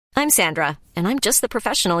I'm Sandra, and I'm just the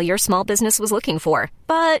professional your small business was looking for.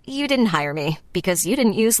 But you didn't hire me because you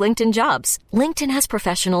didn't use LinkedIn Jobs. LinkedIn has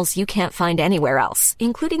professionals you can't find anywhere else,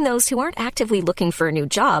 including those who aren't actively looking for a new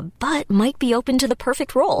job, but might be open to the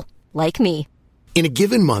perfect role, like me. In a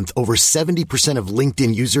given month, over 70% of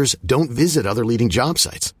LinkedIn users don't visit other leading job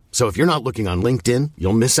sites. So if you're not looking on LinkedIn,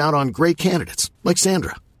 you'll miss out on great candidates like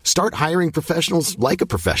Sandra. Start hiring professionals like a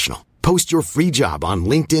professional. Post your free job on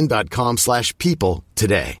linkedin.com/people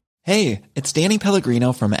today. Hey, it's Danny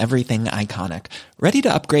Pellegrino from Everything Iconic. Ready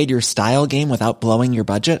to upgrade your style game without blowing your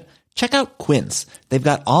budget? Check out Quince. They've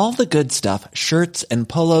got all the good stuff, shirts and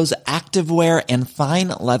polos, activewear, and fine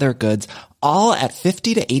leather goods, all at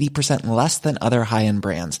 50 to 80% less than other high-end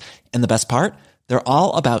brands. And the best part? They're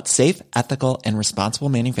all about safe, ethical, and responsible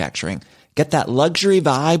manufacturing. Get that luxury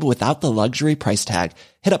vibe without the luxury price tag.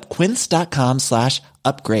 Hit up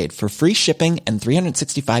quince.com/upgrade for free shipping and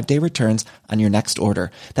 365-day returns on your next order.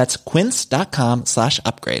 That's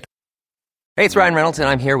quince.com/upgrade. Hey, it's Ryan Reynolds, and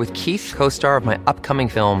I'm here with Keith, co-star of my upcoming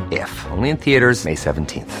film, If, only in theaters May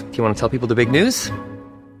 17th. Do you want to tell people the big news?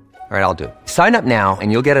 All right, I'll do it. Sign up now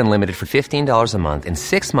and you'll get unlimited for $15 a month and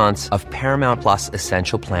 6 months of Paramount Plus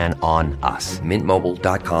Essential Plan on us.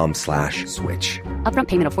 MintMobile.com/switch. Upfront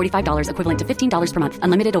payment of $45 equivalent to $15 per month.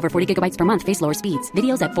 Unlimited over 40 gigabytes per month. Face lower speeds.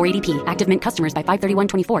 Videos at 480p. Active Mint customers by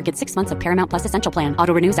 531.24 get 6 months of Paramount Plus Essential Plan.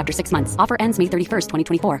 Auto renews after 6 months. Offer ends May 31st,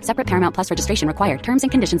 2024. Separate Paramount Plus registration required. Terms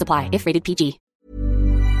and conditions apply if rated PG.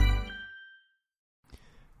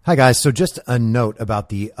 Hi, guys. So just a note about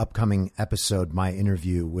the upcoming episode, my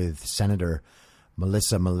interview with Senator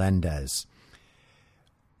Melissa Melendez.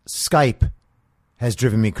 Skype has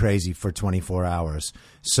driven me crazy for 24 hours.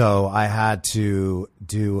 So I had to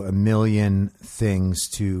do a million things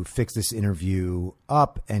to fix this interview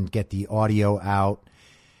up and get the audio out.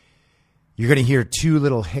 You're going to hear 2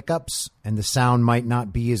 little hiccups, and the sound might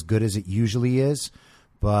not be as good as it usually is.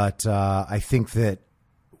 But I think that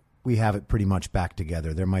we have it pretty much back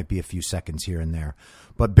together. There might be a few seconds here and there,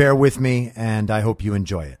 but bear with me, and I hope you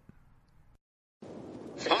enjoy it.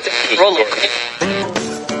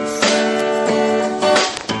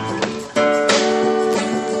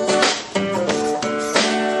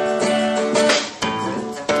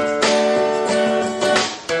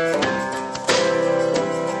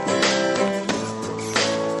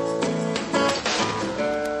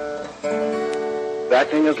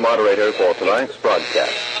 Acting as moderator for tonight's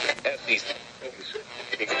broadcast.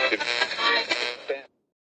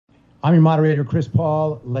 I'm your moderator, Chris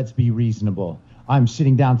Paul. Let's be reasonable. I'm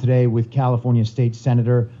sitting down today with California State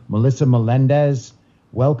Senator Melissa Melendez.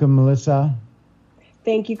 Welcome, Melissa.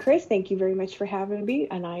 Thank you, Chris. Thank you very much for having me.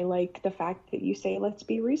 And I like the fact that you say, let's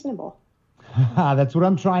be reasonable. That's what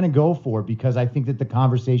I'm trying to go for, because I think that the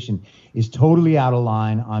conversation is totally out of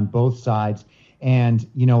line on both sides. And,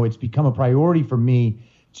 you know, it's become a priority for me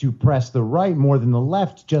to press the right more than the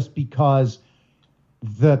left, just because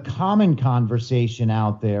the common conversation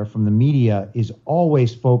out there from the media is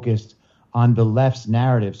always focused on the left's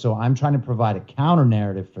narrative. So I'm trying to provide a counter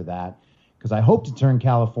narrative for that, because I hope to turn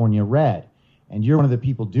California red. And you're one of the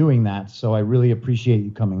people doing that. So I really appreciate you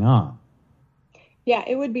coming on. Yeah,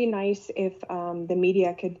 it would be nice if the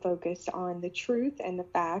media could focus on the truth and the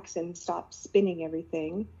facts and stop spinning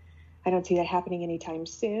everything. I don't see that happening anytime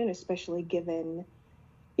soon, especially given,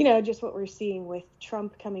 you know, just what we're seeing with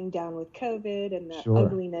Trump coming down with COVID and the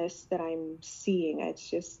ugliness that I'm seeing. It's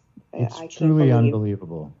just, I truly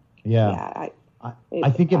unbelievable. Yeah. I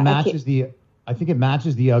think it matches the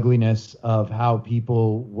ugliness of how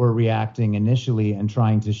people were reacting initially and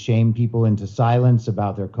trying to shame people into silence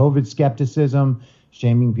about their COVID skepticism,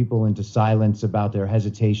 shaming people into silence about their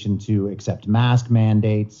hesitation to accept mask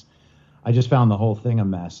mandates. I just found the whole thing a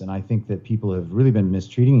mess, and I think that people have really been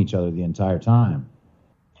mistreating each other the entire time.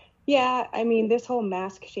 Yeah, I mean, this whole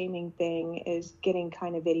mask shaming thing is getting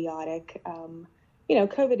kind of idiotic. You know,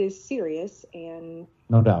 COVID is serious, and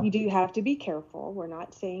no doubt you do have to be careful. We're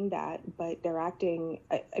not saying that, but they're acting.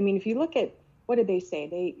 I mean, if you look at, what did they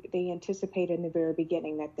say? They anticipated in the very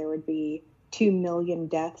beginning that there would be 2 million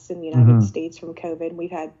deaths in the United States from COVID.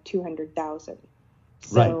 We've had 200,000.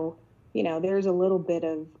 So. Right. You know, there's a little bit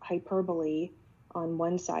of hyperbole on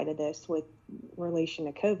one side of this with relation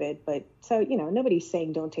to COVID. But so, you know, nobody's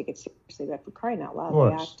saying don't take it seriously, but for crying out loud,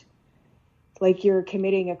 they act like you're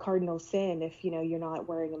committing a cardinal sin if, you know, you're not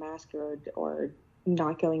wearing a mask or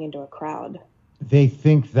not going into a crowd. They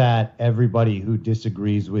think that everybody who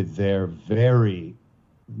disagrees with their very,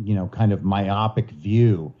 you know, kind of myopic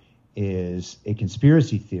view is a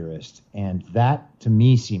conspiracy theorist. And that, to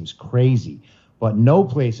me, seems crazy. But no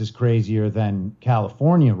place is crazier than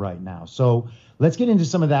California right now. So let's get into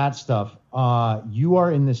some of that stuff. You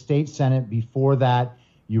are in the state Senate. Before that,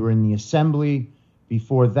 you were in the Assembly.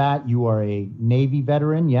 Before that, you are a Navy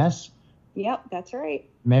veteran, yes? Yep, that's right.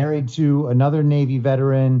 Married to another Navy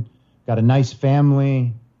veteran, got a nice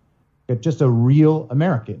family, got just a real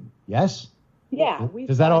American, yes? Yeah.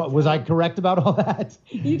 Was I correct about all that?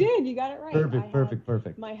 You did. You got it right.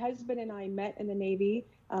 Perfect. My husband and I met in the Navy.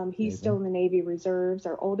 He's still in the Navy Reserves.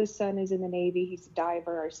 Our oldest son is in the Navy. He's a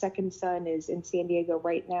diver. Our second son is in San Diego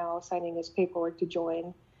right now, signing his paperwork to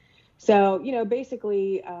join. So,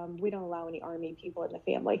 basically, we don't allow any Army people in the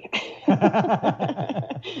family.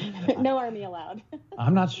 No Army allowed.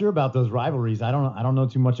 I'm not sure about those rivalries. I don't know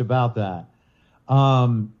too much about that.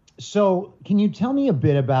 So can you tell me a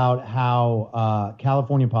bit about how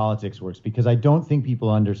California politics works? Because I don't think people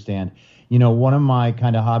understand. One of my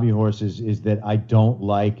kind of hobby horses is that I don't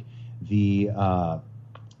like the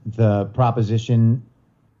proposition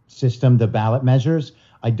system, the ballot measures.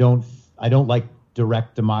 I don't like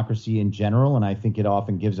direct democracy in general, and I think it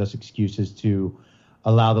often gives us excuses to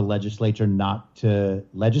allow the legislature not to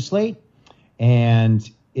legislate, and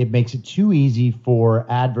it makes it too easy for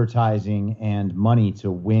advertising and money to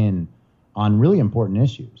win on really important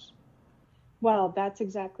issues. Well, that's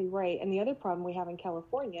exactly right. And the other problem we have in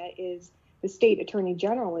California is the state attorney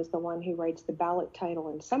general is the one who writes the ballot title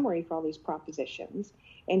and summary for all these propositions.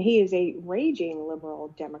 And he is a raging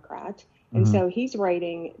liberal Democrat. And so he's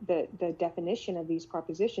writing the definition of these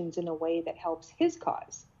propositions in a way that helps his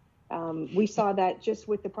cause. We saw that just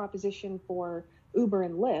with the proposition for Uber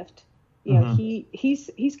and Lyft.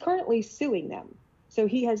 He's currently suing them. So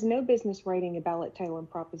he has no business writing a ballot title and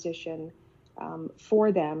proposition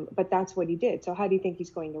for them, but that's what he did. So how do you think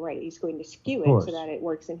he's going to write it? He's going to skew it so that it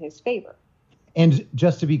works in his favor. And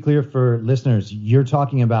just to be clear for listeners, you're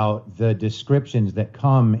talking about the descriptions that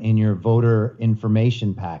come in your voter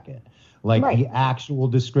information packet, like the actual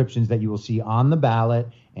descriptions that you will see on the ballot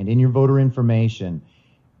and in your voter information.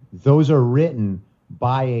 Those are written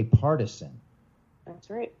by a partisan. That's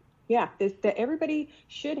right. Yeah, everybody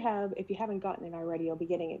should have, if you haven't gotten it already, you'll be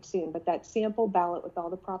getting it soon, but that sample ballot with all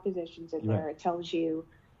the propositions in there, it tells you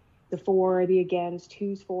the for, the against,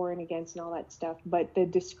 who's for and against and all that stuff. But the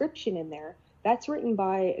description in there, that's written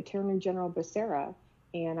by Attorney General Becerra,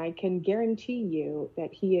 and I can guarantee you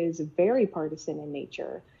that he is very partisan in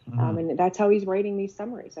nature, and that's how he's writing these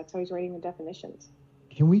summaries. That's how he's writing the definitions.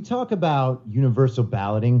 Can we talk about universal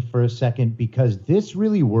balloting for a second? Because this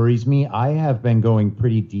really worries me. I have been going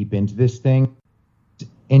pretty deep into this thing.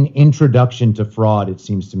 An introduction to fraud, it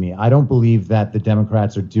seems to me. I don't believe that the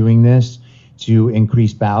Democrats are doing this to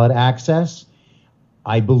increase ballot access.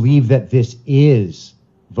 I believe that this is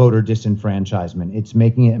voter disenfranchisement. It's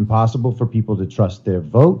making it impossible for people to trust their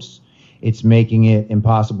votes. It's making it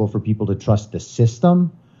impossible for people to trust the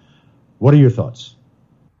system. What are your thoughts?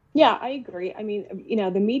 Yeah, I agree. I mean,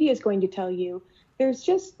 the media is going to tell you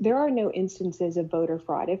there are no instances of voter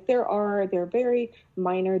fraud. If there are, they're very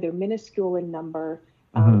minor, they're minuscule in number.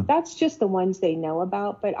 That's just the ones they know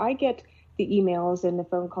about. But I get the emails and the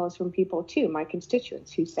phone calls from people too, my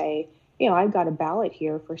constituents, who say, I've got a ballot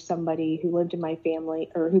here for somebody who lived in my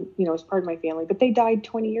family or who, was part of my family, but they died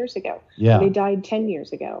 20 years ago. Yeah. They died 10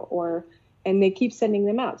 years ago, and they keep sending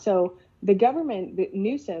them out. So the government,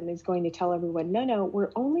 Newsom, is going to tell everyone, no,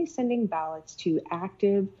 we're only sending ballots to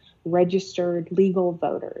active, registered, legal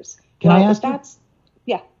voters. Can I ask you?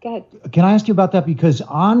 Yeah, go ahead. Can I ask you about that? Because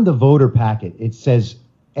on the voter packet, it says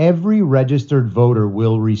every registered voter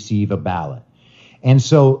will receive a ballot. And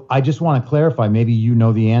so I just want to clarify, maybe you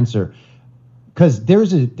know the answer, because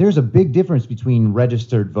there's a big difference between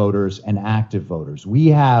registered voters and active voters. We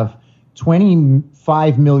have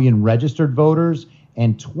 25 million registered voters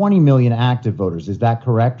and 20 million active voters. Is that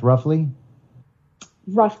correct, roughly?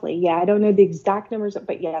 Roughly, yeah. I don't know the exact numbers,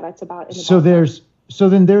 but yeah, that's about. So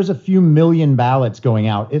then there's a few million ballots going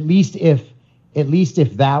out. At least if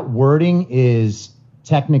that wording is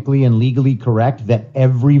technically and legally correct, that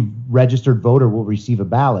every registered voter will receive a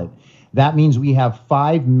ballot. That means we have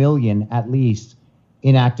 5 million at least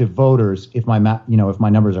inactive voters, if my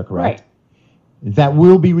numbers are correct. Right. That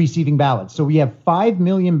will be receiving ballots. So we have 5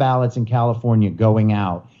 million ballots in California going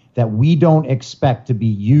out that we don't expect to be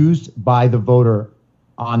used by the voter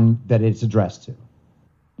that it's addressed to.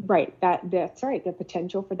 Right. That's right. The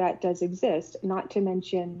potential for that does exist, not to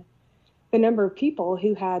mention the number of people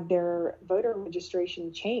who had their voter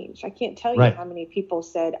registration changed. I can't tell you how many people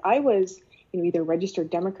said, I was either registered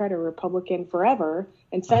Democrat or Republican forever,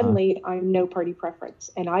 and suddenly I'm no party preference,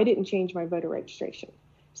 and I didn't change my voter registration.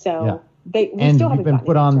 So we've been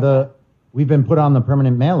put on the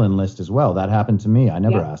permanent mail-in list as well. That happened to me. I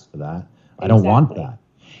never asked for that. I don't want that.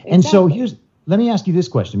 And so let me ask you this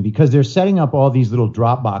question, because they're setting up all these little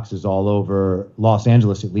drop boxes all over Los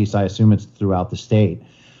Angeles, at least I assume it's throughout the state.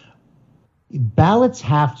 Ballots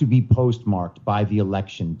have to be postmarked by the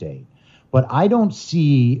election date, but I don't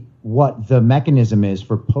see what the mechanism is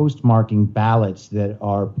for postmarking ballots that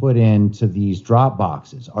are put into these drop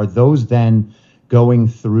boxes. Are those then going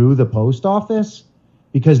through the post office?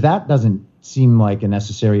 Because that doesn't seem like a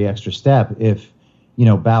necessary extra step if,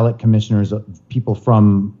 ballot commissioners, people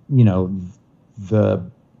from, I don't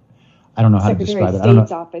know how to describe it. I don't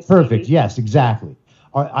know. Office, Perfect. maybe. Yes, exactly.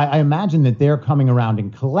 I imagine that they're coming around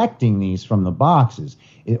and collecting these from the boxes,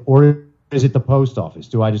 or is it the post office?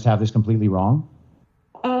 Do I just have this completely wrong?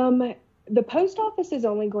 The post office is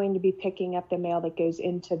only going to be picking up the mail that goes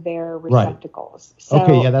into their receptacles. Right. So,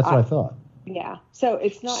 okay, yeah, that's what I thought. Yeah, so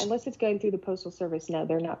it's not, unless it's going through the Postal Service, no,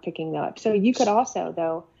 they're not picking them up. So you could also,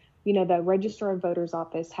 though, the Registrar of Voters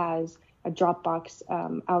office has a drop box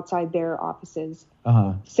outside their offices.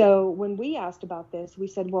 Uh-huh. So when we asked about this, we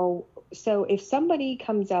said, well, so if somebody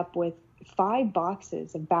comes up with 5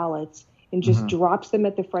 boxes of ballots and just drops them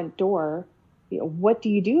at the front door, what do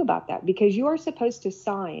you do about that? Because you are supposed to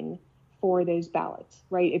sign for those ballots,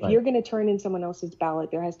 right? If you're going to turn in someone else's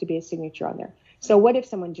ballot, there has to be a signature on there. So what if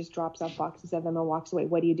someone just drops off boxes of them and walks away?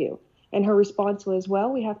 What do you do? And her response was,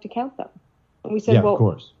 well, we have to count them. And we said, well, of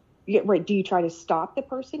course. Yeah, right. Do you try to stop the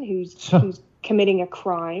person who's committing a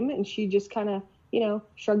crime? And she just kind of,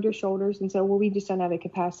 shrugged her shoulders and said, well, we just don't have the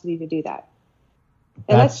capacity to do that.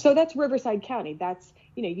 And that's Riverside County. That's,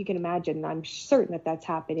 you can imagine, I'm certain that that's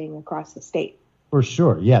happening across the state. For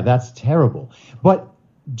sure. Yeah, that's terrible. But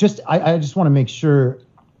I just want to make sure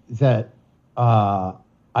that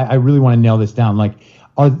I really want to nail this down. Like,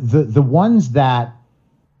 are the ones that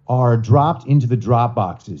are dropped into the drop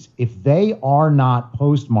boxes, if they are not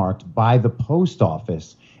postmarked by the post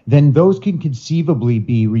office, then those can conceivably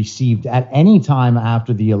be received at any time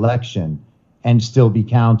after the election and still be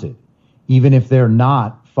counted, even if they're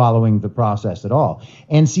not following the process at all.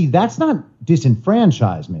 And see, that's not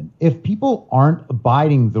disenfranchisement. If people aren't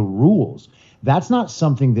abiding the rules, that's not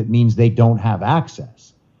something that means they don't have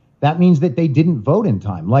access. That means that they didn't vote in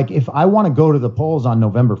time. Like, if I want to go to the polls on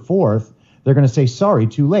November 4th, they're going to say, sorry,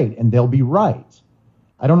 too late, and they'll be right.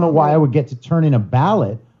 I don't know why I would get to turn in a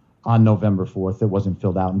ballot on November 4th that wasn't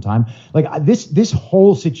filled out in time. Like, this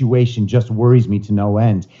whole situation just worries me to no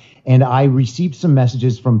end. And I received some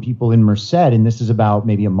messages from people in Merced, and this is about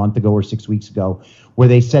maybe a month ago or 6 weeks ago, where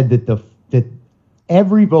they said that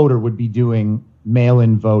every voter would be doing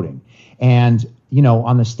mail-in voting. And,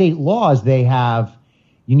 on the state laws,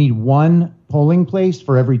 you need one polling place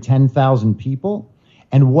for every 10,000 people.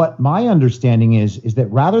 And what my understanding is that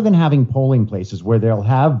rather than having polling places where they'll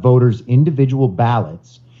have voters' individual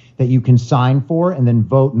ballots that you can sign for and then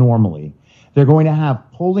vote normally, they're going to have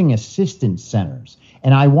polling assistance centers.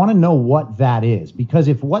 And I want to know what that is, because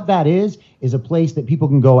if what that is a place that people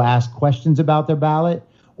can go ask questions about their ballot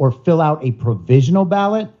or fill out a provisional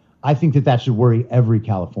ballot, I think that should worry every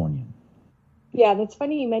Californian. Yeah, that's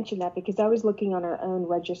funny you mentioned that, because I was looking on our own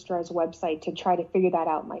registrar's website to try to figure that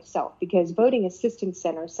out myself, because voting assistance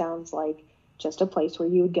center sounds like just a place where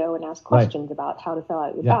you would go and ask questions about how to fill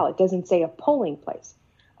out your ballot. It doesn't say a polling place.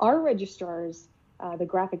 Our registrars, the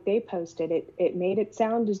graphic they posted, it made it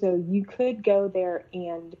sound as though you could go there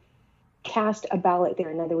and cast a ballot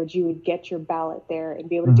there. In other words, you would get your ballot there and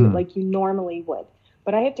be able to do it like you normally would.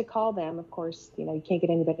 But I have to call them, of course, you can't get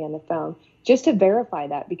anybody on the phone, just to verify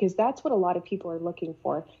that, because that's what a lot of people are looking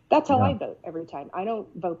for. That's how I vote every time. I don't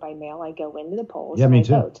vote by mail. I go into the polls and I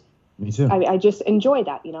vote. Me too. I just enjoy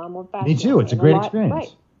that. I'm old-fashioned. Me too. It's a great experience.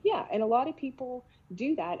 Right. Yeah. And a lot of people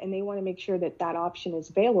do that, and they want to make sure that option is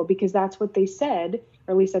available, because that's what they said,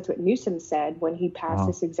 or at least that's what Newsom said when he passed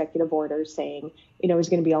this executive order saying, it was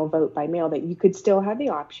going to be all vote by mail, that you could still have the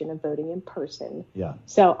option of voting in person. Yeah.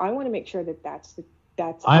 So I want to make sure that that's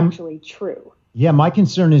actually true. Yeah, my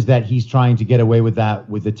concern is that he's trying to get away with that,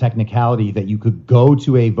 with the technicality that you could go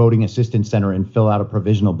to a voting assistance center and fill out a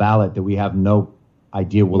provisional ballot that we have no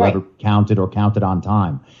idea will ever count it or count it on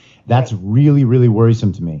time. That's really, really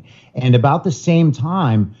worrisome to me. And about the same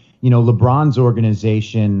time, LeBron's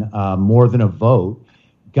organization, More Than a Vote,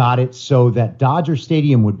 got it so that Dodger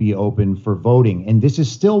Stadium would be open for voting. And this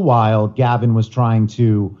is still while Gavin was trying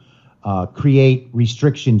to create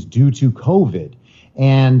restrictions due to COVID.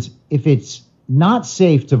 And if it's not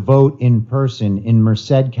safe to vote in person in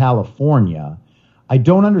Merced, California, I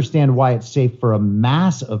don't understand why it's safe for a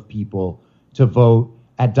mass of people to vote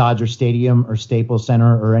at Dodger Stadium or Staples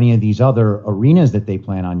Center or any of these other arenas that they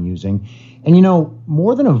plan on using. And,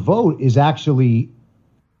 More Than a Vote is actually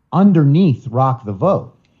underneath Rock the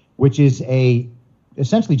Vote, which is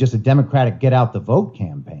essentially just a Democratic get out the vote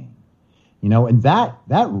campaign, and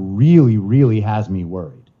that really, really has me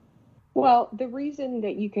worried. Well, the reason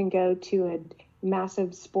that you can go to a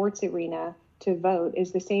massive sports arena to vote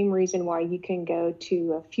is the same reason why you can go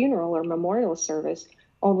to a funeral or memorial service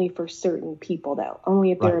only for certain people, though,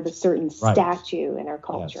 only if they're of a certain statue in our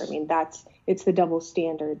culture. Yes. I mean, it's the double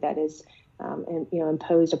standard that is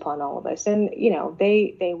imposed upon all of us. And,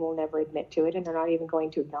 they will never admit to it, and they're not even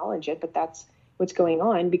going to acknowledge it. But that's what's going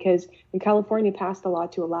on, because when California passed a law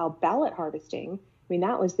to allow ballot harvesting, I mean,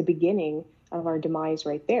 that was the beginning of our demise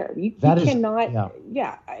right there. You cannot.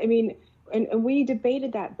 Yeah. I mean, and we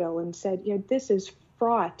debated that bill and said, this is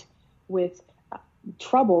fraught with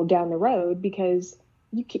trouble down the road, because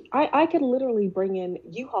I could literally bring in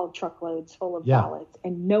U-Haul truckloads full of ballots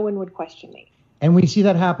and no one would question me. And we see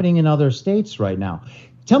that happening in other states right now.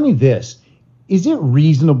 Tell me this. Is it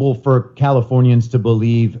reasonable for Californians to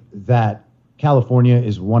believe that California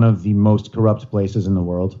is one of the most corrupt places in the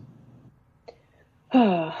world?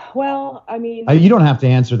 Well, I mean... you don't have to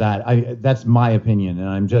answer that. That's my opinion.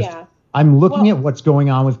 And I'm looking at what's going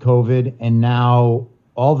on with COVID, and now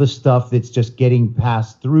all the stuff that's just getting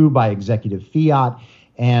passed through by executive fiat.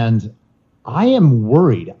 And I am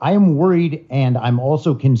worried. And I'm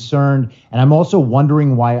also concerned. And I'm also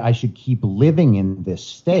wondering why I should keep living in this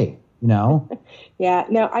state, Yeah,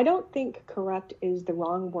 no, I don't think corrupt is the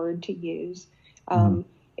wrong word to use.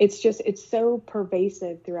 It's so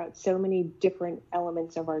pervasive throughout so many different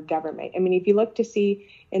elements of our government. I mean, if you look to see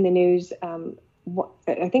in the news, I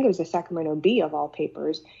think it was the Sacramento Bee of all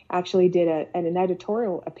papers, actually did an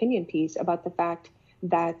editorial opinion piece about the fact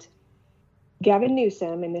that Gavin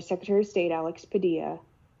Newsom and the Secretary of State, Alex Padilla,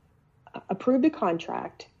 approved a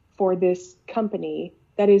contract for this company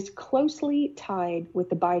that is closely tied with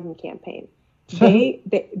the Biden campaign. They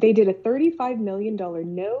did a $35 million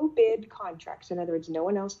no bid contract. So in other words, no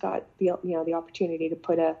one else got the opportunity to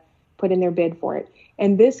put in their bid for it.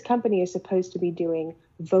 And this company is supposed to be doing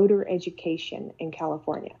voter education in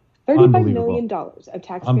California. $35 million of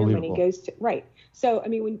taxpayer money goes to, right. So, I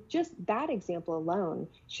mean, when just that example alone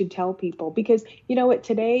should tell people, because you know what,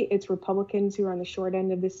 today it's Republicans who are on the short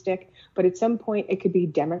end of the stick, but at some point it could be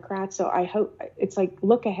Democrats. So I hope it's like,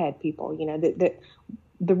 look ahead, people, that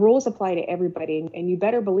the rules apply to everybody, and you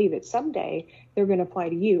better believe it. Someday they're going to apply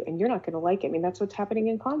to you and you're not going to like it. I mean, that's what's happening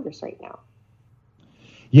in Congress right now.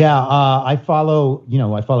 Yeah. I follow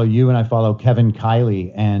you and I follow Kevin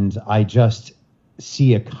Kiley, and I just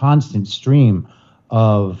see a constant stream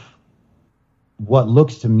of what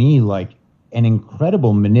looks to me like an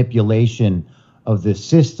incredible manipulation of the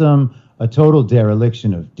system, a total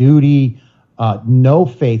dereliction of duty, no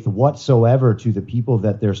faith whatsoever to the people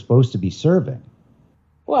that they're supposed to be serving.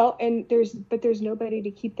 Well, and there's nobody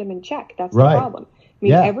to keep them in check. That's the problem. I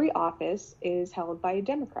mean, every office is held by a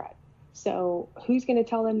Democrat. So who's going to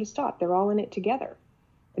tell them to stop? They're all in it together.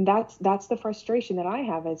 And that's the frustration that I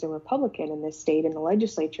have as a Republican in this state, in the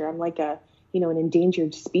legislature. I'm like an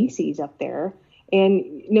endangered species up there.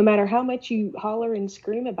 And no matter how much you holler and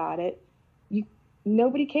scream about it,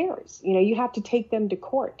 nobody cares. You have to take them to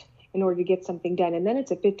court in order to get something done. And then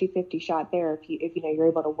it's a 50-50 shot there if you're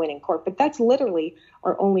able to win in court. But that's literally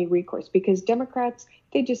our only recourse, because Democrats,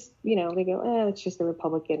 they just, they go, it's just the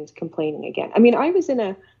Republicans complaining again. I mean, I was in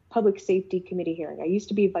a public safety committee hearing. I used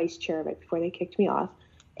to be vice chair of it before they kicked me off.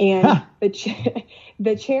 And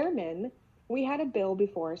the chairman, we had a bill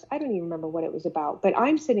before us. I don't even remember what it was about, but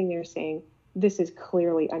I'm sitting there saying, this is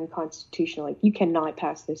clearly unconstitutional. Like, you cannot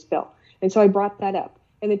pass this bill. And so I brought that up.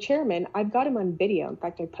 And the chairman, I've got him on video. In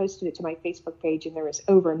fact, I posted it to my Facebook page, and there was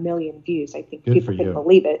over 1 million views. I think people couldn't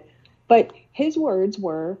believe it. But his words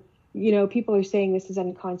were, people are saying this is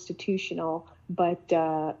unconstitutional, but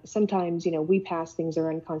sometimes, we pass things that are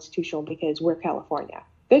unconstitutional because we're California.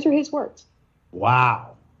 Those are his words.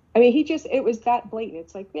 Wow. I mean, it was that blatant.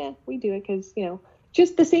 It's like, we do it because,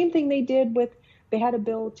 just the same thing they did with, they had a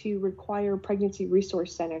bill to require pregnancy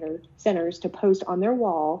resource centers to post on their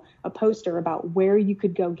wall a poster about where you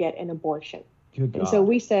could go get an abortion. Good God. And so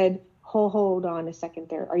we said, hold on a second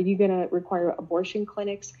there. Are you going to require abortion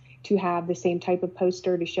clinics to have the same type of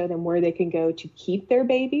poster to show them where they can go to keep their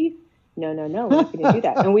baby? No, we're not going to do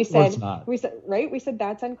that. And we said, we said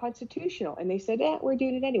that's unconstitutional. And they said, we're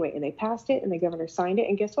doing it anyway. And they passed it, and the governor signed it.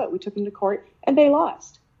 And guess what? We took them to court, and they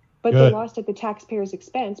lost. But They lost at the taxpayers'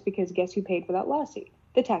 expense, because guess who paid for that lawsuit?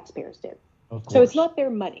 The taxpayers did. So it's not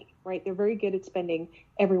their money, right? They're very good at spending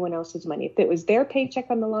everyone else's money. If it was their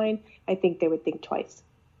paycheck on the line, I think they would think twice.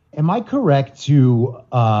 Am I correct to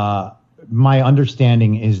my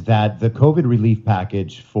understanding is that the COVID relief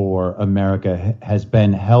package for America has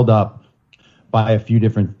been held up by a few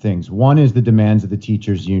different things. One is the demands of the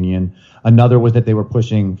teachers union. Another was that they were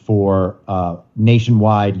pushing for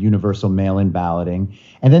nationwide universal mail-in balloting.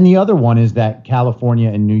 And then the other one is that California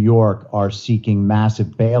and New York are seeking massive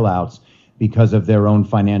bailouts because of their own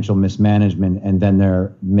financial mismanagement and then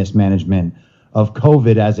their mismanagement of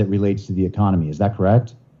COVID as it relates to the economy. Is that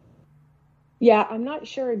correct? Yeah, I'm not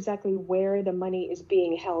sure exactly where the money is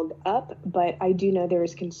being held up, but I do know there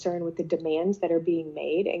is concern with the demands that are being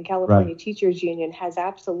made. And California Teachers Union has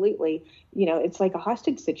absolutely, it's like a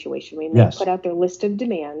hostage situation. I mean, they put out their list of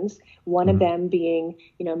demands, one of them being,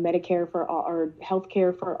 Medicare for all or health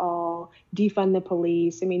care for all, defund the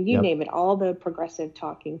police. I mean, you name it, all the progressive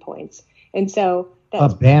talking points. And so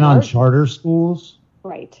that's a ban on charter schools.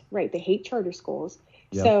 Right. They hate charter schools.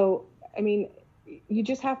 Yep. So, I mean, you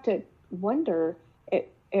just have to wonder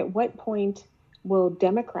at what point will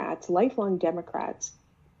Democrats, lifelong Democrats,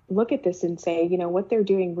 look at this and say, what they're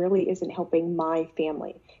doing really isn't helping my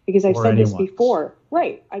family. Because I've said this before.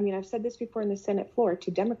 Right. I mean, I've said this before in the Senate floor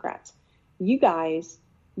to Democrats. You guys,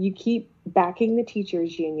 you keep backing the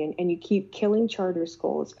teachers union and you keep killing charter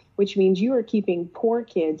schools, which means you are keeping poor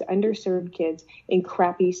kids, underserved kids in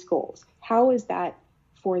crappy schools. How is that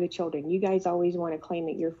for the children? You guys always want to claim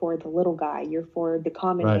that you're for the little guy, you're for the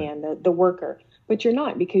common man, the worker, but you're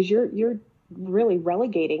not, because you're really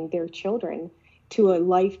relegating their children to a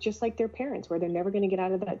life just like their parents, where they're never going to get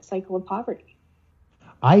out of that cycle of poverty.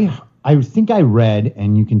 I think I read,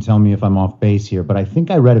 and you can tell me if I'm off base here, but I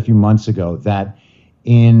think I read a few months ago that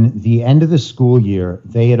in the end of the school year,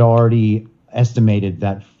 they had already estimated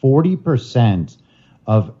that 40%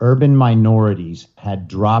 of urban minorities had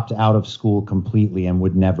dropped out of school completely and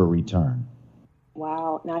would never return.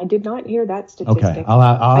 Wow. Now, I did not hear that statistic. Okay,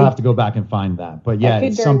 I'll have to go back and find that. But yeah,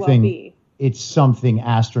 it's something. It's something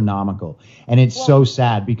astronomical. And it's so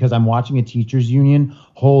sad, because I'm watching a teachers union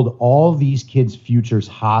hold all these kids' futures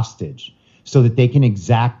hostage so that they can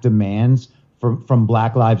exact demands from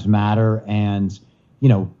Black Lives Matter and,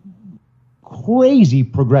 crazy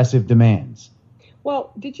progressive demands.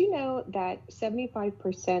 Well, did you know that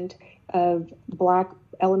 75% of Black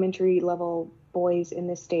elementary level boys in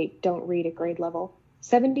this state don't read at grade level?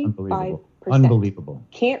 75%. Unbelievable.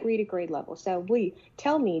 Can't read at grade level. So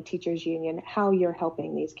tell me, teachers union, how you're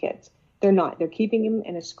helping these kids. They're not. They're keeping them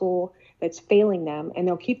in a school that's failing them, and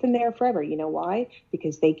they'll keep them there forever. You know why?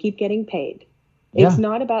 Because they keep getting paid. It's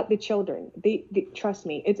not about the children. Trust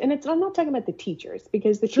me. I'm not talking about the teachers,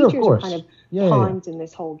 because the teachers are kind of pawns in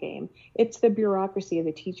this whole game. It's the bureaucracy of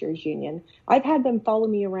the teachers union. I've had them follow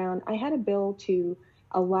me around. I had a bill to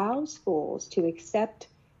allow schools to accept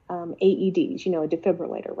AEDs, a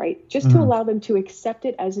defibrillator, right? Just to allow them to accept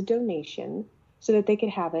it as a donation so that they could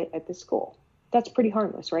have it at the school. That's pretty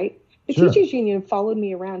harmless, right? The teachers union followed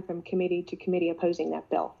me around from committee to committee opposing that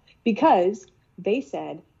bill, because they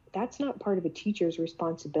said that's not part of a teacher's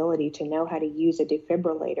responsibility to know how to use a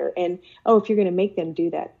defibrillator. And, if you're going to make them do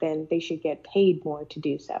that, then they should get paid more to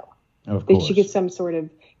do so. Of course. They should get some sort of,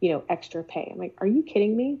 extra pay. I'm like, are you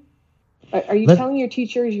kidding me? Are you telling your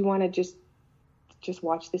teachers you want to just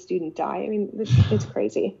watch the student die? I mean, it's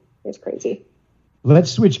crazy. It's crazy.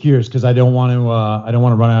 Let's switch gears, because I don't want to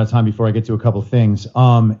run out of time before I get to a couple of things.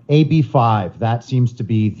 AB 5, that seems to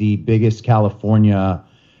be the biggest California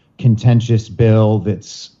contentious bill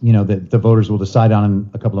that's, that the voters will decide on in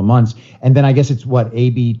a couple of months. And then I guess it's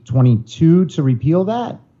AB 22 to repeal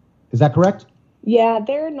that. Is that correct? Yeah,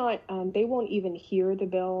 they're not, they won't even hear the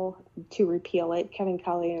bill to repeal it. Kevin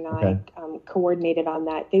Colley and I coordinated on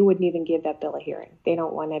that. They wouldn't even give that bill a hearing. They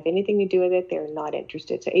don't want to have anything to do with it. They're not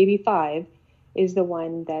interested. So AB 5 is the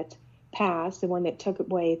one that passed, the one that took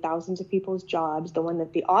away thousands of people's jobs, the one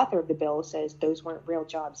that the author of the bill says those weren't real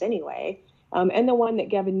jobs anyway, and the one that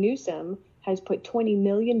Gavin Newsom has put $20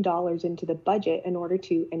 million into the budget in order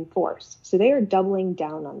to enforce. So they are doubling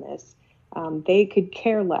down on this. They could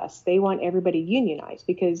care less. They want everybody unionized,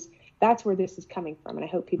 because that's where this is coming from. And I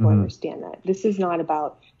hope people understand that. This is not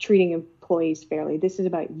about treating employees fairly. This is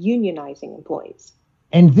about unionizing employees.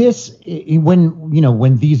 And this,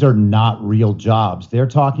 when these are not real jobs, they're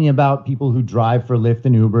talking about people who drive for Lyft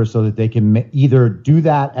and Uber so that they can either do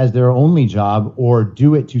that as their only job or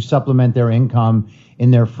do it to supplement their income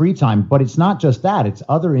in their free time. But it's not just that. It's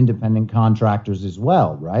other independent contractors as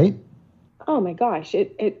well, right? Oh, my gosh.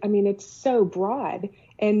 It's so broad.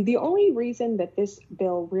 And the only reason that this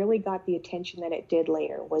bill really got the attention that it did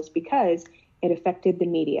later was because it affected the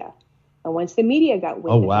media. And once the media got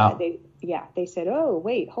wind of that, they said, oh,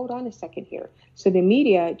 wait, hold on a second here. So the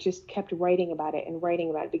media just kept writing about it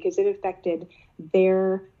because it affected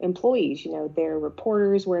their employees, their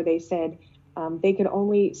reporters, where they said, they could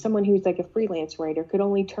only, someone who's like a freelance writer could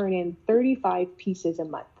only turn in 35 pieces a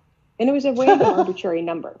month. And it was a random arbitrary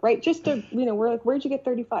number, right? Just to, we're like, where'd you get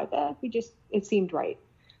 35? It seemed right.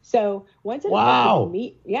 So once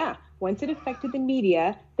it affected the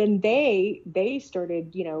media, then they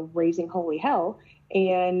started, raising holy hell.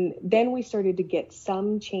 And then we started to get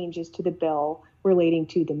some changes to the bill relating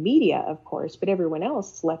to the media, of course, but everyone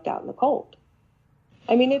else is left out in the cold.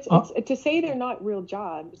 I mean, it's to say they're not real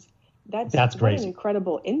jobs. That's crazy. An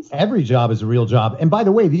incredible insight. Every job is a real job. And by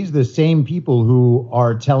the way, these are the same people who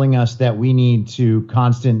are telling us that we need to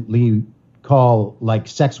constantly call like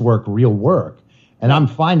sex work real work. And I'm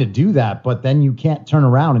fine to do that, but then you can't turn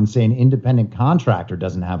around and say an independent contractor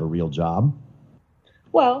doesn't have a real job.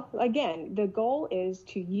 Well, again, the goal is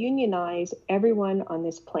to unionize everyone on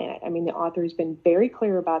this planet. I mean, the author has been very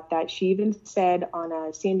clear about that. She even said on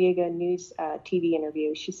a San Diego News TV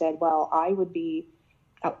interview, she said, well, I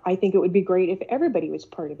think it would be great if everybody was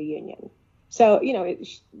part of a union. So,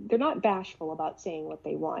 they're not bashful about saying what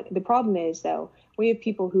they want. The problem is, though, we have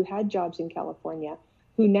people who had jobs in California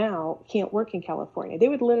who now can't work in California. They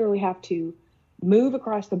would literally have to move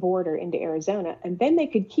across the border into Arizona, and then they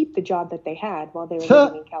could keep the job that they had while they were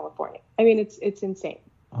living in California. I mean, it's insane.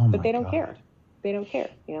 But they don't care. They don't care,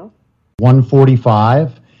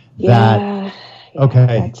 145? Yeah.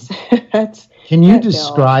 Okay. Can you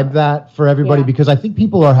describe that for everybody? Yeah. Because I think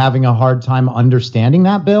people are having a hard time understanding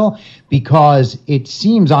that bill because it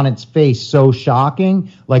seems on its face so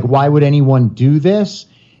shocking. Like, why would anyone do this?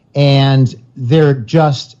 And they're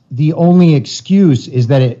just, the only excuse is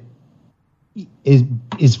that it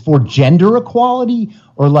is for gender equality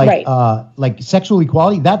or like sexual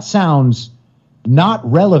equality. That sounds not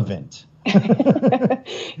relevant.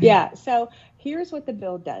 Yeah. So here's what the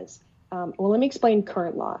bill does. Well, let me explain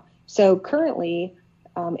current law. So currently,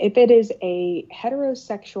 if it is a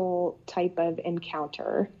heterosexual type of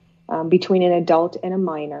encounter between an adult and a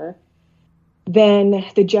minor, then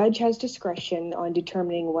the judge has discretion on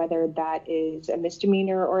determining whether that is a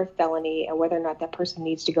misdemeanor or a felony and whether or not that person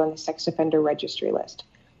needs to go on the sex offender registry list.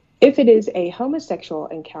 If it is a homosexual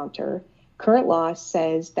encounter, current law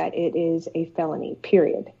says that it is a felony,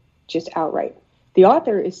 period, just outright. The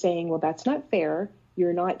author is saying, well, that's not fair.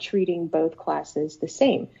 You're not treating both classes the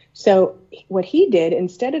same. So what he did,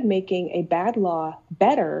 instead of making a bad law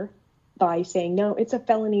better by saying, no, it's a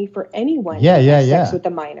felony for anyone who has sex with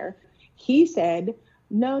a minor, he said,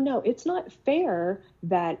 no, it's not fair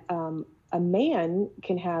that a man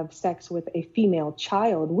can have sex with a female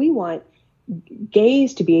child. We want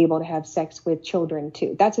gays to be able to have sex with children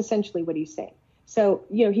too. That's essentially what he's saying. So,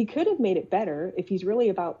 he could have made it better if he's really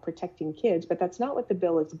about protecting kids, but that's not what the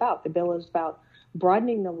bill is about. The bill is about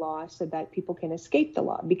broadening the law so that people can escape the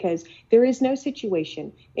law, because there is no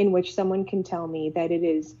situation in which someone can tell me that it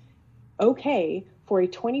is okay for a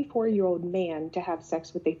 24-year-old man to have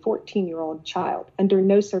sex with a 14-year-old child under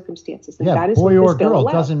no circumstances. And that is boy what or this bill girl,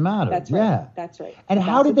 allows. doesn't matter. That's right. Yeah. That's right. And that's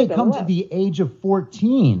how did they come to the age of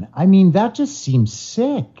 14? I mean, that just seems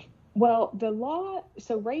sick. Well, the law,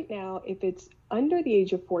 so right now, if it's under the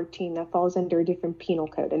age of 14, that falls under a different penal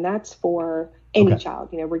code, and that's for any child,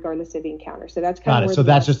 regardless of the encounter. So that's kind of where the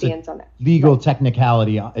law stands on that. Legal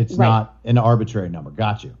technicality. It's not an arbitrary number.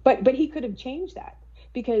 Got you. But he could have changed that,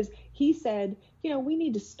 because he said, we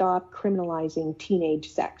need to stop criminalizing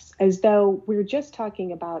teenage sex, as though we're just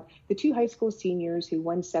talking about the two high school seniors who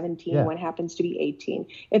one's 17, one happens to be 18.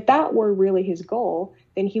 If that were really his goal,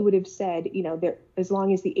 then he would have said, as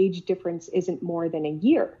long as the age difference isn't more than a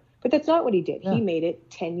year. But that's not what he did. Yeah. He made it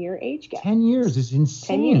 10-year age gap. 10 years is insane.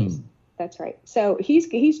 10 years. That's right. So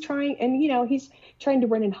he's trying, and he's trying to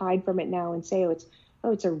run and hide from it now and say,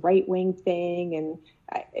 it's a right-wing thing, and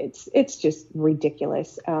it's just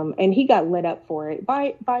ridiculous. And he got lit up for it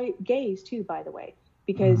by gays too, by the way,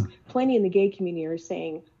 because plenty in the gay community are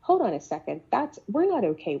saying, hold on a second, we're not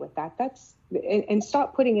okay with that. And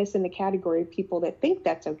stop putting us in the category of people that think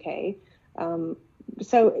that's okay.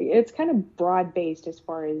 So it's kind of broad-based as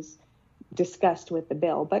far as discussed with the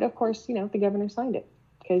bill. But of course, the governor signed it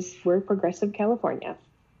because we're progressive California.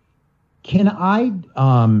 Can I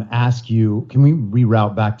ask you, can we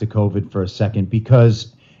reroute back to COVID for a second?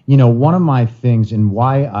 Because, one of my things and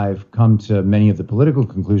why I've come to many of the political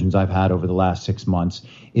conclusions I've had over the last 6 months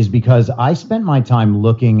is because I spent my time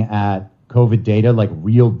looking at COVID data, like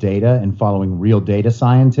real data, and following real data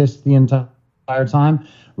scientists the entire time,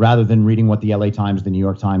 rather than reading what the LA Times, the New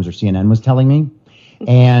York Times, or CNN was telling me.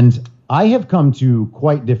 And I have come to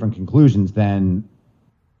quite different conclusions than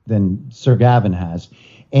Sir Gavin has.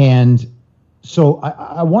 And so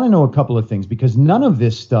I want to know a couple of things, because none of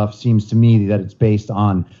this stuff seems to me that it's based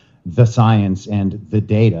on the science and the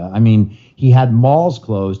data. I mean, he had malls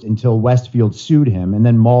closed until Westfield sued him, and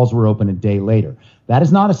then malls were open a day later. That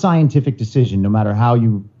is not a scientific decision, no matter how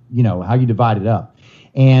you divide it up.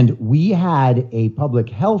 And we had a public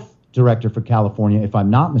health director for California, if I'm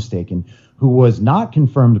not mistaken, who was not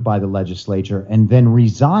confirmed by the legislature and then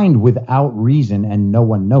resigned without reason, and no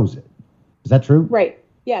one knows it. Is that true? Right.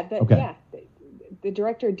 Yeah. Okay. Yeah. The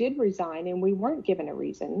director did resign, and we weren't given a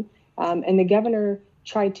reason. And the governor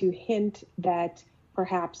tried to hint that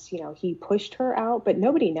perhaps, he pushed her out, but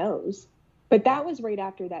nobody knows. But that was right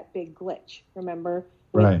after that big glitch, remember?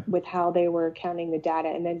 With how they were counting the data,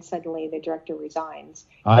 and then suddenly the director resigns.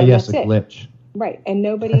 Yes, a glitch. Right. And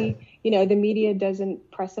nobody, the media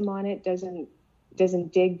doesn't press them on it,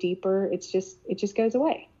 doesn't dig deeper. It just goes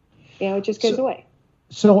away. It just goes away.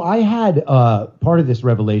 So I had part of this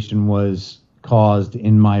revelation was caused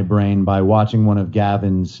in my brain by watching one of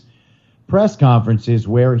Gavin's press conferences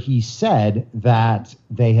where he said that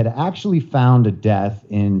they had actually found a death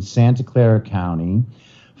in Santa Clara County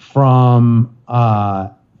from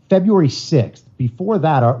February 6th. Before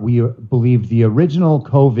that, we believe the original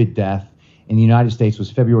COVID death in the United States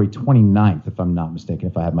was February 29th, if I'm not mistaken,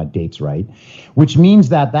 if I have my dates right, which means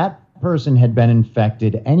that person had been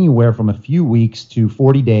infected anywhere from a few weeks to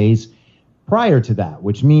 40 days prior to that,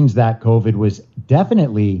 which means that COVID was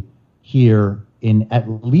definitely here in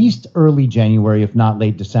at least early January, if not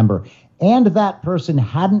late December, and that person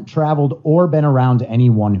hadn't traveled or been around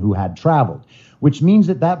anyone who had traveled, which means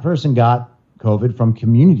that person got COVID from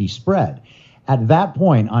community spread. At that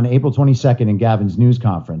point, on April 22nd in Gavin's news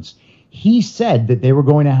conference, he said that they were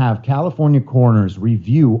going to have California coroners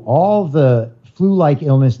review all the flu-like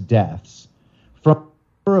illness deaths from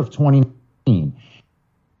of 2019.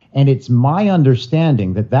 And it's my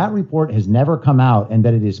understanding that report has never come out and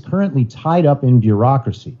that it is currently tied up in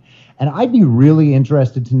bureaucracy. And I'd be really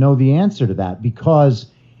interested to know the answer to that, because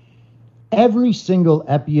every single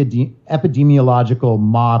epidemiological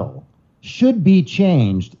model should be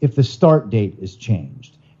changed if the start date is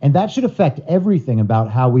changed. And that should affect everything about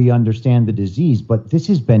how we understand the disease. But this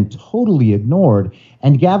has been totally ignored,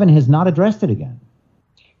 and Gavin has not addressed it again.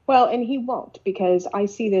 Well, and he won't, because I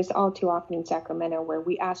see this all too often in Sacramento, where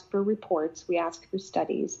we ask for reports, we ask for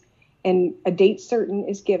studies, and a date certain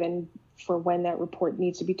is given for when that report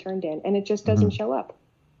needs to be turned in, and it just doesn't show up.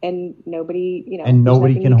 And nobody, and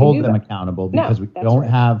nobody can hold them accountable, because we don't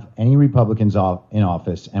have any Republicans in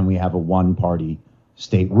office, and we have a one-party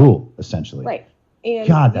state rule, essentially. Right. And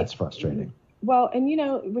God, that's frustrating. Well, and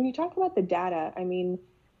when you talk about the data, I mean,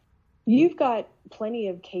 you've got plenty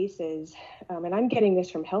of cases, and I'm getting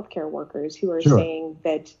this from healthcare workers who are saying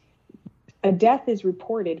that a death is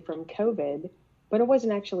reported from COVID, but it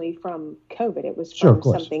wasn't actually from COVID. It was from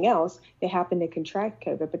something else. They happened to contract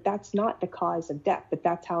COVID, but that's not the cause of death, but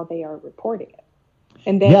that's how they are reporting it.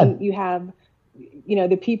 And then you have,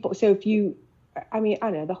 the people. So if you, I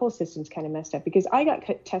don't know, the whole system's kind of messed up, because I got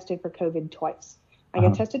tested for COVID twice. I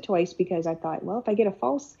got tested twice because I thought, well, if I get a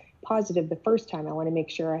false positive the first time, I want to make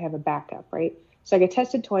sure I have a backup, right? So I got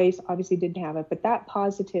tested twice, obviously didn't have it, but that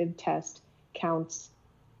positive test counts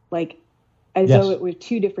like as though it were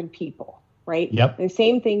two different people, right? Yep. The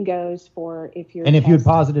same thing goes for if you're if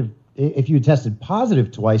you had tested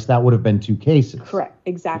positive twice, that would have been two cases. Correct.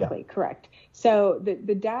 Exactly. Yeah. Correct. So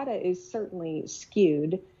the data is certainly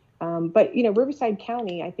skewed. But, Riverside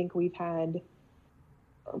County, I think we've had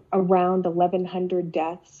around 1,100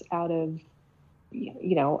 deaths out of,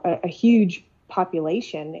 a huge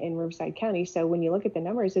population in Riverside County. So when you look at the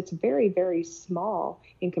numbers, it's very, very small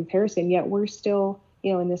in comparison, yet we're still,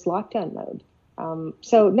 in this lockdown mode.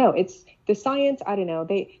 So no, it's the science. I don't know.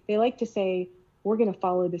 They like to say, we're going to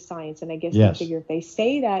follow the science. And I guess they figure if they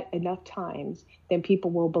say that enough times, then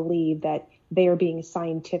people will believe that they are being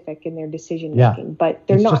scientific in their decision making, but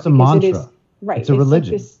they're not. It's just a mantra. It's a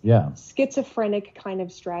religion. Like this schizophrenic kind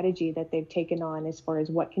of strategy that they've taken on as far as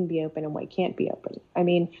what can be open and what can't be open. I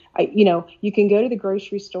mean, you can go to the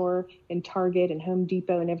grocery store and Target and Home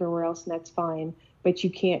Depot and everywhere else, and that's fine. But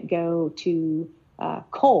you can't go to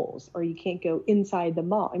Kohl's, or you can't go inside the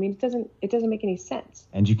mall. I mean, it doesn't make any sense.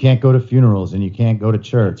 And you can't go to funerals, and you can't go to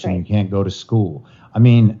church, and you can't go to school. I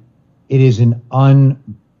mean, it is an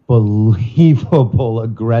unbelievable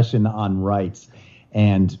aggression on rights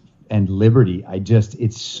and liberty.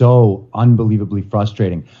 It's so unbelievably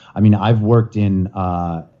frustrating. I mean, I've worked in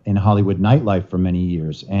Hollywood nightlife for many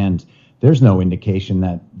years, and there's no indication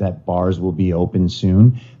that bars will be open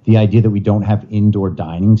soon. The idea that we don't have indoor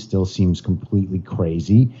dining still seems completely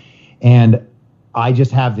crazy. And I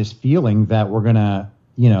just have this feeling that we're going to,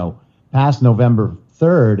 pass November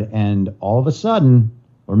 3rd, and all of a sudden,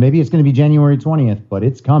 or maybe it's going to be January 20th, but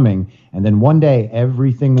it's coming. And then one day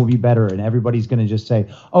everything will be better and everybody's going to just say,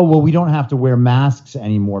 oh, well, we don't have to wear masks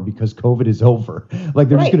anymore because COVID is over. Like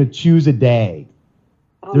they're just going to choose a day.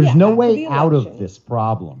 There's no way out of this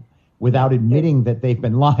problem without admitting that they've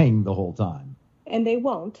been lying the whole time. And they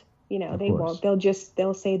won't, they won't.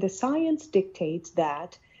 They'll say the science dictates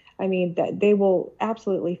that. I mean, that they will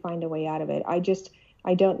absolutely find a way out of it. I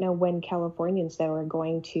don't know when Californians, though, are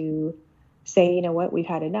going to say, you know what, we've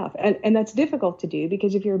had enough. And that's difficult to do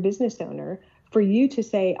because if you're a business owner, for you to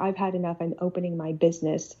say, I've had enough, I'm opening my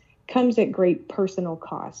business, comes at great personal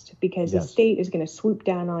cost because the state is going to swoop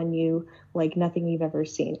down on you like nothing you've ever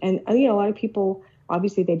seen. And, a lot of people,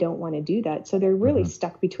 obviously, they don't want to do that. So they're really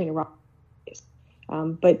stuck between a rock and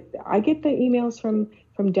a but I get the emails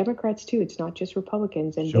from Democrats, too. It's not just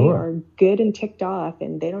Republicans. And they are good and ticked off,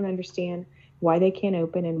 and they don't understand why they can't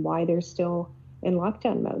open and why they're still in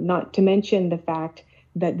lockdown mode. Not to mention the fact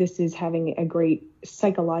that this is having a great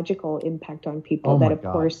psychological impact on people of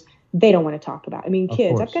course, they don't want to talk about. I mean,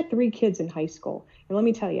 kids, I've got 3 kids in high school. And let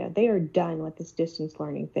me tell you, they are done with this distance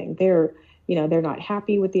learning thing. They're not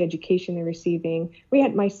happy with the education they're receiving. We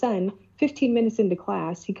had my son, 15 minutes into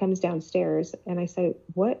class, he comes downstairs and I said,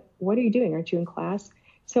 what are you doing? Aren't you in class?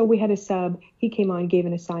 So we had a sub. He came on, gave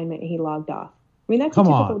an assignment, and he logged off. I mean, that's a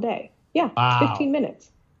typical day. Yeah, it's 15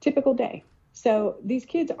 minutes. Typical day. So these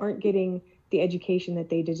kids aren't getting the education that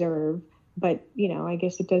they deserve. But, I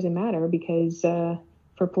guess it doesn't matter because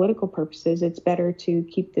for political purposes, it's better to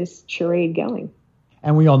keep this charade going.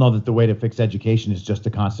 And we all know that the way to fix education is just to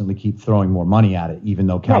constantly keep throwing more money at it, even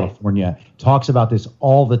though California talks about this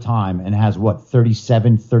all the time and has,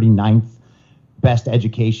 39th best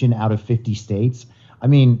education out of 50 states. I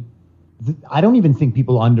mean, I don't even think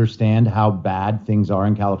people understand how bad things are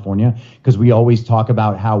in California because we always talk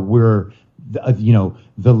about how we're,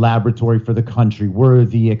 the laboratory for the country. We're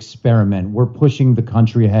the experiment. We're pushing the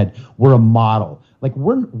country ahead. We're a model. Like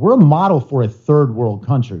we're a model for a third world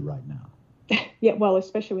country right now. Yeah, well,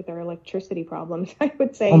 especially with our electricity problems, I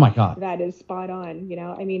would say that is spot on.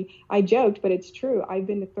 I mean, I joked, but it's true. I've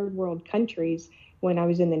been to third world countries when I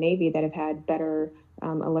was in the Navy that have had better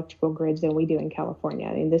electrical grids than we do in California.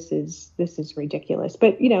 I mean, this is ridiculous.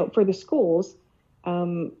 But, for the schools,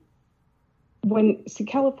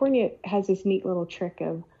 California has this neat little trick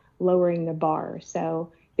of lowering the bar.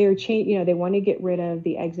 So they're they want to get rid of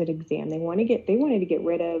the exit exam. They wanted to get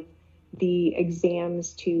rid of the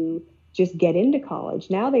exams to just get into college.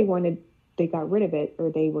 Now they got rid of it, or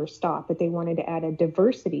they were stopped, but they wanted to add a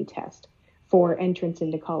diversity test for entrance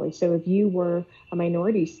into college. So if you were a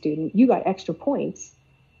minority student, you got extra points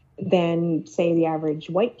than, say, the average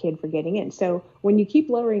white kid for getting in. So when you keep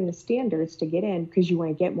lowering the standards to get in because you want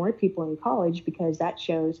to get more people in college, because that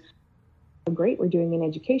shows how great we're doing in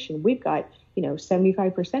education. We've got,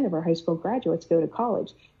 75% of our high school graduates go to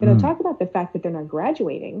college. They don't talk about the fact that they're not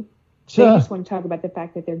graduating. They just want to talk about the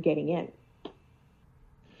fact that they're getting in.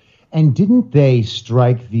 And didn't they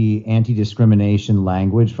strike the anti-discrimination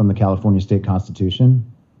language from the California State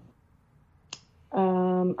Constitution?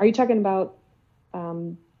 Are you talking about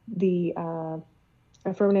the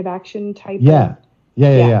affirmative action type? Yeah.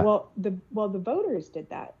 Well, the voters did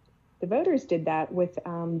that. The voters did that with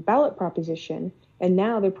ballot proposition, and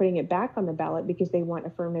now they're putting it back on the ballot because they want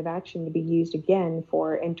affirmative action to be used again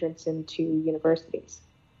for entrance into universities.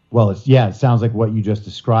 Well, it sounds like what you just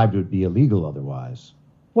described would be illegal otherwise.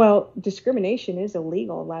 Well, discrimination is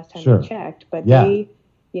illegal last time we checked, but they,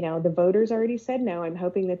 the voters already said no. I'm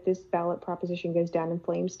hoping that this ballot proposition goes down in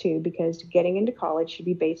flames too, because getting into college should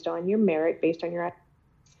be based on your merit, based on your,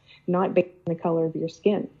 not based on the color of your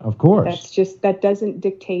skin. Of course. That doesn't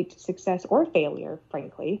dictate success or failure,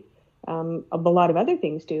 frankly. A lot of other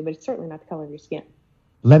things do, but it's certainly not the color of your skin.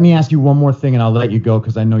 Let me ask you one more thing and I'll let you go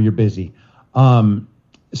because I know you're busy.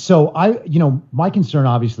 So my concern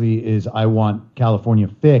obviously is I want California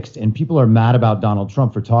fixed, and people are mad about Donald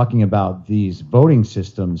Trump for talking about these voting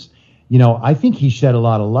systems. I think he shed a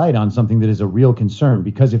lot of light on something that is a real concern,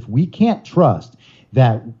 because if we can't trust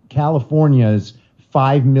that California's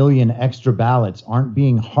 5 million extra ballots aren't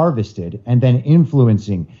being harvested and then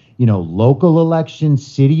influencing, local elections,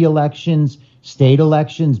 city elections, state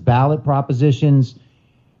elections, ballot propositions,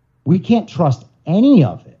 we can't trust any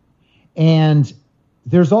of it. And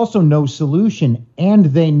there's also no solution, and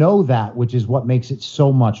they know that, which is what makes it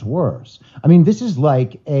so much worse. I mean, this is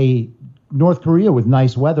like a North Korea with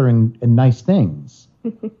nice weather and nice things.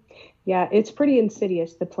 Yeah, it's pretty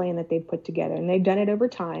insidious, the plan that they've put together, and they've done it over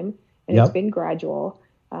time, and it's been gradual.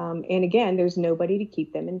 And again, there's nobody to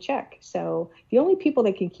keep them in check. So the only people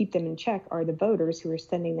that can keep them in check are the voters who are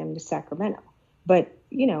sending them to Sacramento. But,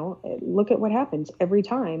 look at what happens every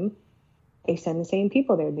time. They send the same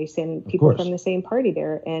people there. They send people from the same party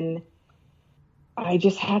there. And I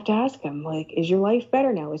just have to ask them, is your life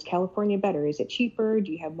better now? Is California better? Is it cheaper?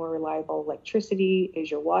 Do you have more reliable electricity?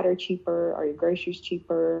 Is your water cheaper? Are your groceries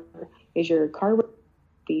cheaper? Is your car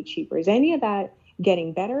fee cheaper? Is any of that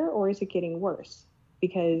getting better, or is it getting worse?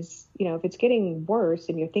 Because, if it's getting worse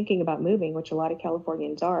and you're thinking about moving, which a lot of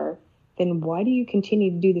Californians are, then why do you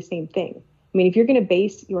continue to do the same thing? I mean, if you're going to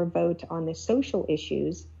base your vote on the social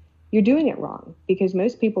issues, you're doing it wrong, because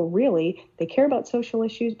most people really, they care about social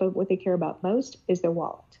issues, but what they care about most is their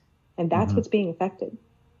wallet. And that's what's being affected.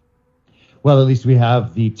 Well, at least we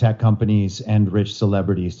have the tech companies and rich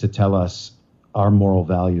celebrities to tell us our moral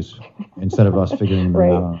values instead of us figuring them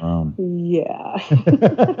out on our own. Yeah.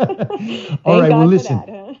 All right. Well,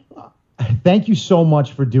 listen, thank you so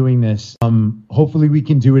much for doing this. Hopefully we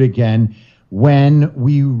can do it again. When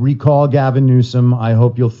we recall Gavin Newsom, I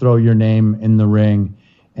hope you'll throw your name in the ring.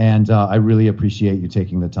 And I really appreciate you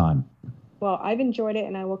taking the time. Well, I've enjoyed it,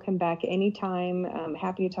 and I will come back anytime. I'm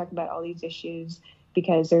happy to talk about all these issues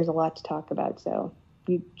because there's a lot to talk about. So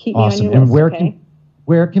you keep me on your list, okay?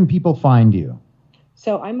 Where can people find you?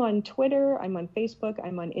 So I'm on Twitter, I'm on Facebook,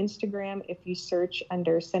 I'm on Instagram. If you search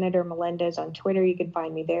under Senator Melendez on Twitter, you can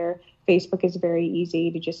find me there. Facebook is very easy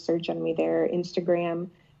to just search on me there. Instagram,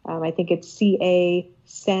 I think it's CA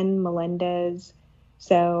Sen Melendez.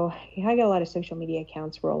 So I got a lot of social media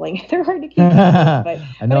accounts rolling. They're hard to keep up with, but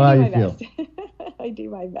I know how you feel. I do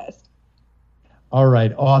my best. All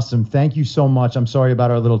right. Awesome. Thank you so much. I'm sorry about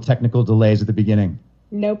our little technical delays at the beginning.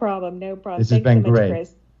 No problem. No problem. This has been great.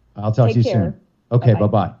 Chris. I'll talk to you soon. Okay.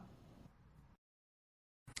 Bye-bye.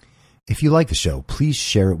 If you like the show, please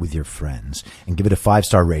share it with your friends and give it a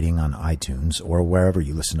 5-star rating on iTunes or wherever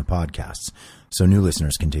you listen to podcasts, so new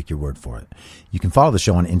listeners can take your word for it. You can follow the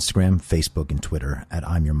show on Instagram, Facebook, and Twitter at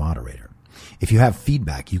I'm Your Moderator. If you have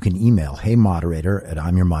feedback, you can email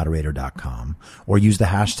heymoderator@imyourmoderator.com or use the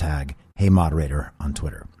hashtag heymoderator on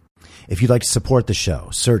Twitter. If you'd like to support the show,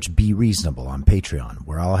 search Be Reasonable on Patreon,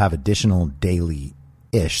 where I'll have additional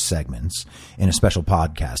daily-ish segments in a special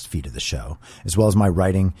podcast feed of the show, as well as my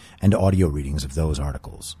writing and audio readings of those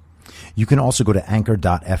articles. You can also go to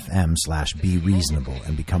anchor.fm/BeReasonable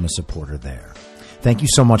and become a supporter there. Thank you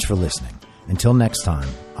so much for listening. Until next time,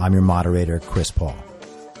 I'm your moderator, Chris Paul.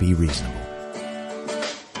 Be reasonable.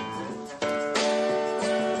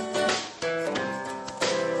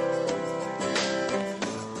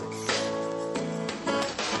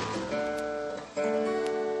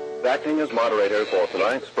 Acting as moderator for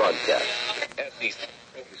tonight's broadcast.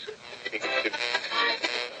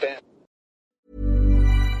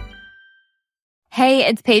 Hey,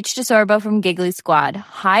 it's Paige DeSorbo from Giggly Squad.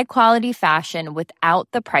 High quality fashion without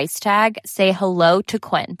the price tag. Say hello to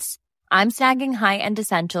Quince. I'm snagging high-end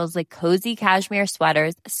essentials like cozy cashmere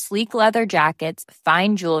sweaters, sleek leather jackets,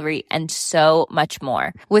 fine jewelry, and so much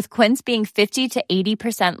more. With Quince being 50 to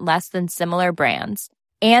 80% less than similar brands.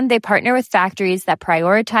 And they partner with factories that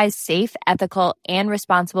prioritize safe, ethical, and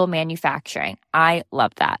responsible manufacturing. I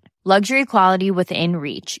love that. Luxury quality within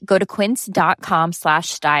reach. Go to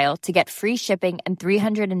quince.com/style to get free shipping and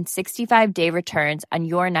 365-day returns on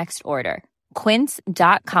your next order.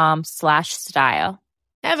 Quince.com/style.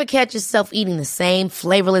 Ever catch yourself eating the same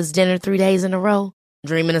flavorless dinner 3 days in a row?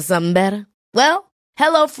 Dreaming of something better? Well,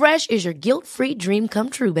 HelloFresh is your guilt-free dream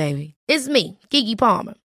come true, baby. It's me, Keke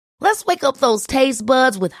Palmer. Let's wake up those taste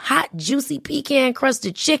buds with hot, juicy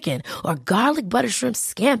pecan-crusted chicken or garlic butter shrimp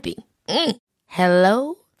scampi.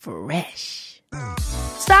 Hello Fresh.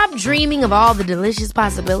 Stop dreaming of all the delicious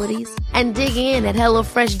possibilities and dig in at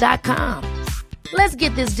HelloFresh.com. Let's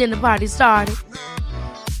get this dinner party started.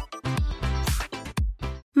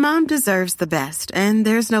 Mom deserves the best, and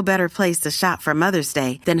there's no better place to shop for Mother's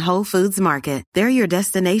Day than Whole Foods Market. They're your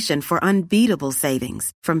destination for unbeatable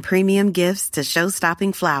savings, from premium gifts to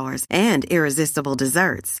show-stopping flowers and irresistible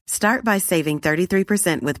desserts. Start by saving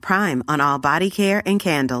 33% with Prime on all body care and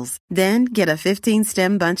candles. Then get a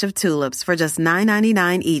 15-stem bunch of tulips for just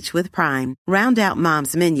 $9.99 each with Prime. Round out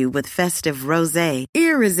Mom's menu with festive rosé,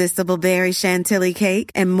 irresistible berry chantilly cake,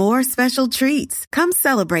 and more special treats. Come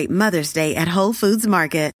celebrate Mother's Day at Whole Foods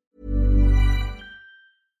Market.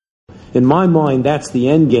 In my mind, that's the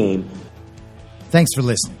end game. Thanks for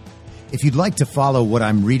listening. If you'd like to follow what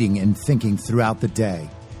I'm reading and thinking throughout the day,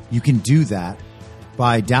 you can do that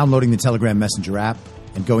by downloading the Telegram Messenger app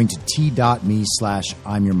and going to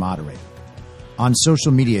t.me/I'm your moderator. On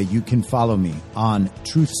social media, you can follow me on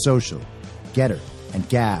Truth Social, Getter, and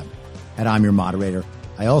Gab at I'm your moderator.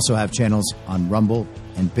 I also have channels on Rumble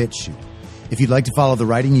and BitChute. If you'd like to follow the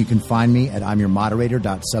writing, you can find me at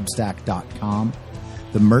imyourmoderator.substack.com.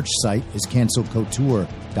 The merch site is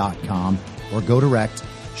cancelcouture.com, or go direct,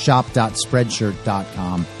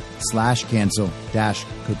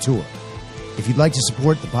 shop.spreadshirt.com/cancel-couture. If you'd like to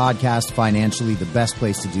support the podcast financially, the best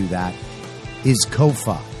place to do that is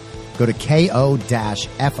Ko-Fi. Go to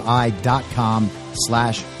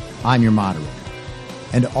ko-fi.com/imyourmoderator.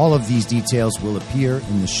 And all of these details will appear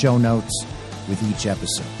in the show notes with each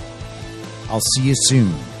episode. I'll see you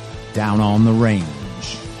soon down on the range.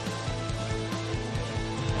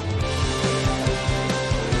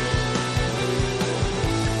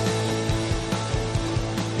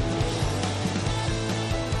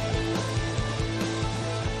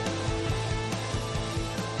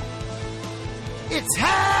 It's